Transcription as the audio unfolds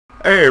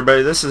Hey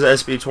everybody, this is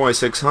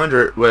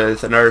SB2600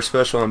 with another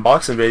special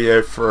unboxing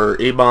video for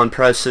Eibon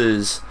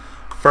Press's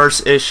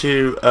first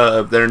issue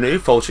of their new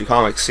Fulci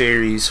comic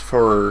series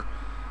for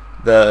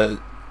the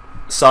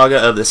saga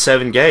of the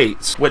Seven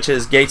Gates, which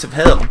is Gates of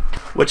Hell,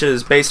 which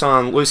is based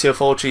on Lucio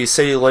Fulci's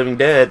City of the Living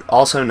Dead,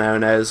 also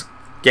known as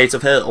Gates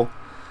of Hell.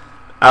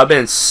 I've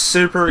been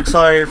super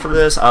excited for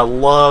this. I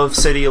love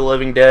City of the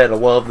Living Dead, I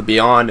love the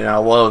Beyond, and I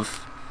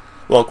love,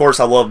 well, of course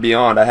I love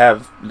Beyond. I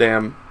have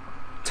damn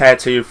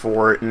tattoo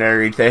for it and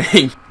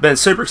everything. Been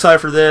super excited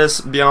for this,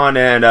 Beyond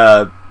and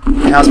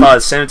House by the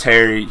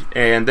Cemetery,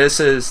 and this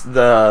is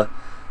the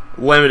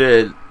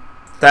limited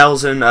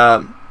 1,000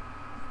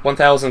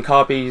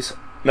 copies,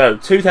 no,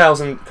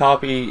 2,000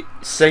 copy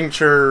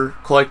signature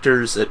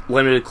collectors,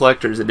 limited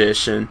collectors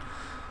edition,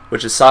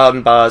 which is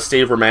signed by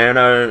Steve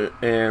Romano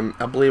and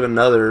I believe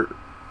another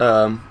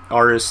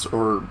artist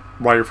or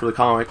writer for the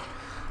comic.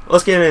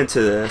 Let's get into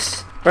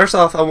this. First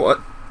off, I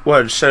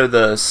wanted to show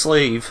the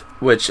sleeve,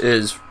 which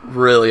is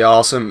really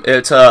awesome.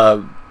 It's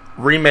a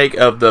remake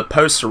of the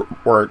poster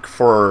work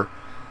for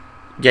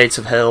Gates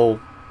of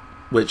Hell,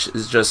 which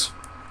is just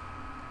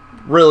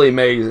really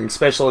amazing,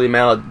 especially the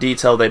amount of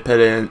detail they put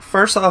in.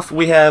 First off,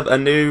 we have a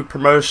new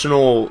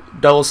promotional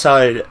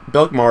double-sided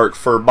bookmark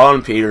for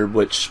Bottom Feeder,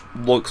 which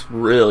looks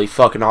really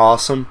fucking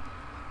awesome.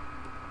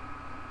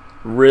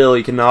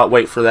 Really cannot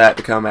wait for that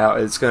to come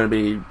out. It's going to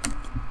be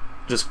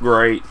just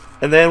great.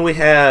 And then we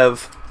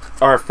have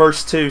our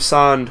first two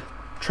signed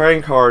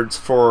trading cards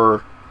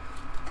for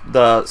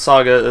the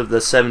saga of the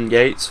Seven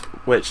Gates,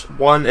 which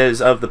one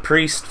is of the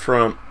priest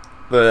from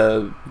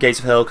the Gates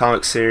of Hell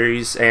comic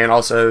series and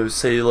also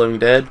City of the Living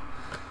Dead.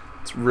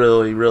 It's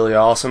really, really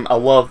awesome. I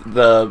love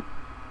the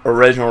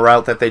original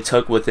route that they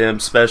took with him,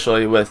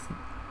 especially with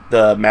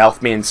the mouth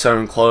being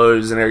sewn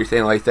closed and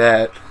everything like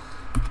that.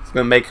 It's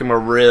going to make him a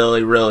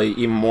really, really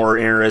even more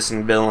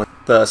interesting villain.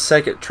 The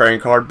second trading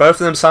card, both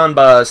of them signed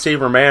by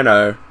Steve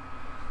Romano.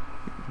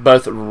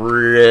 Both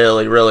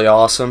really, really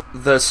awesome.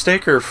 The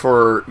sticker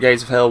for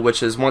Gates of Hell,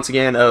 which is once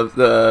again of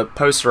the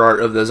poster art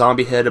of the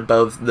zombie head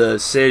above the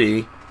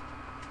city.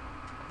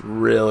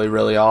 Really,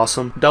 really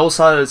awesome.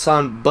 Double-sided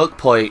signed book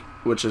plate,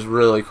 which is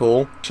really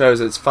cool. Shows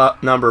it's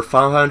number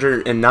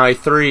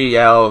 593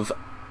 out of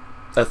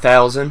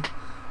 1,000.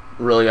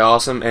 Really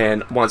awesome.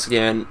 And once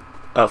again,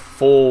 a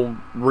full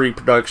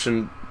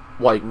reproduction,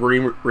 like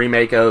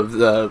remake of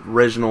the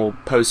original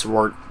poster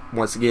work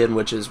once again,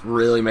 which is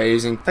really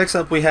amazing. Next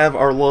up, we have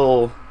our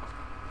little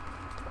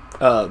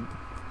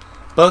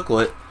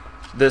booklet.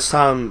 This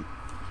time,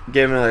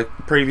 giving a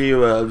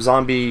preview of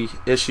Zombie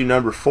issue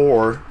number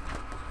 4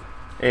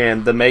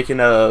 and the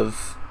making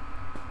of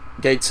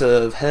Gates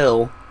of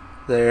Hell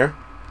there.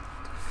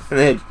 And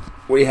then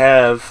we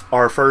have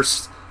our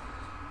first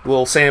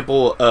little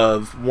sample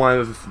of one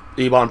of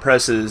Eibon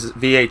Press's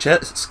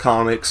VHS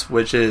comics,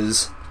 which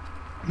is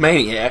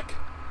Maniac,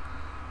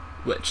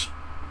 which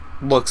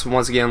looks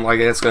once again like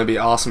it's going to be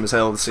awesome as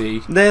hell to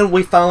see. Then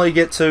we finally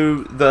get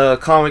to the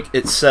comic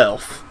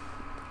itself.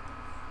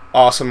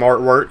 Awesome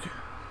artwork,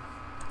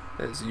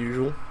 as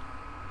usual.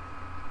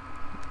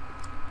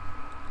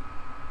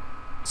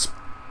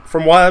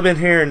 From what I've been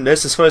hearing,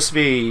 this is supposed to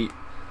be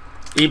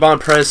Eibon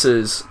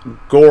Press's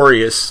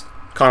goriest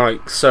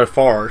comic so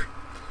far.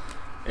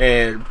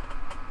 And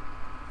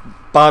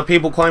by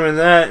people claiming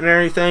that and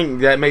everything,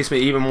 that makes me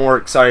even more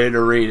excited to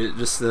read it,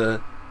 just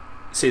to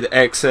see the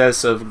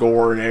excess of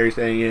gore and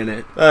everything in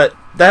it. But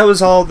that was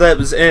all that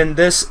was in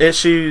this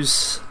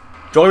issue's.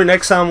 Join me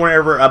next time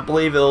whenever I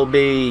believe it'll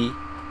be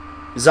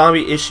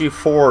Zombie issue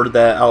 4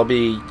 that I'll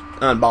be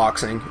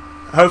unboxing.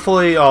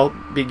 Hopefully I'll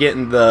be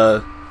getting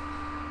the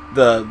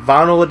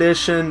vinyl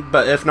edition,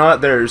 but if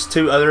not, there's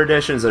two other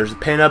editions. There's the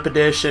pin-up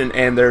edition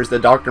and there's the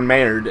Dr.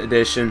 Maynard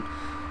edition,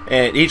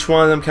 and each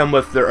one of them come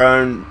with their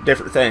own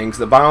different things.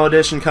 The vinyl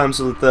edition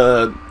comes with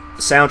the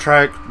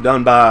soundtrack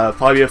done by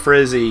Fabio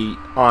Frizzi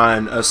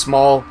on a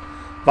small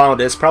vinyl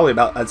disc, probably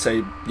about, I'd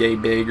say, yay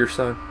big or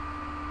so.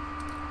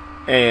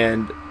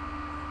 And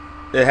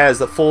it has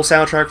the full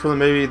soundtrack for the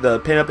movie.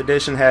 The pinup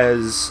edition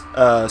has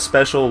a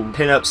special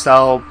pinup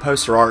style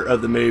poster art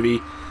of the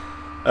movie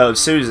of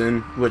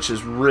Susan, which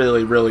is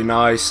really, really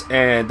nice.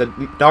 And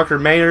the Dr.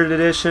 Maynard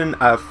edition,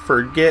 I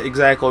forget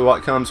exactly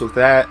what comes with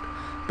that,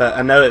 but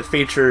I know it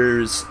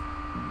features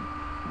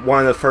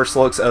one of the first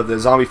looks of the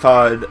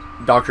zombified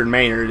Dr.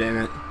 Maynard in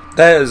it.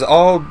 That is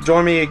all.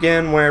 Join me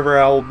again whenever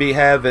I will be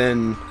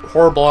having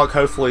Horror Block,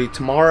 hopefully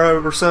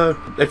tomorrow or so.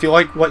 If you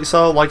liked what you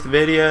saw, like the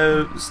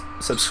video,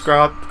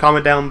 subscribe,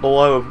 comment down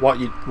below of what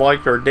you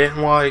liked or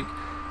didn't like,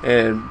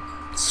 and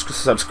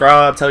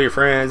subscribe, tell your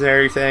friends and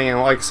everything.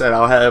 And like I said,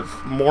 I'll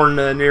have more in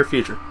the near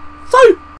future. See you!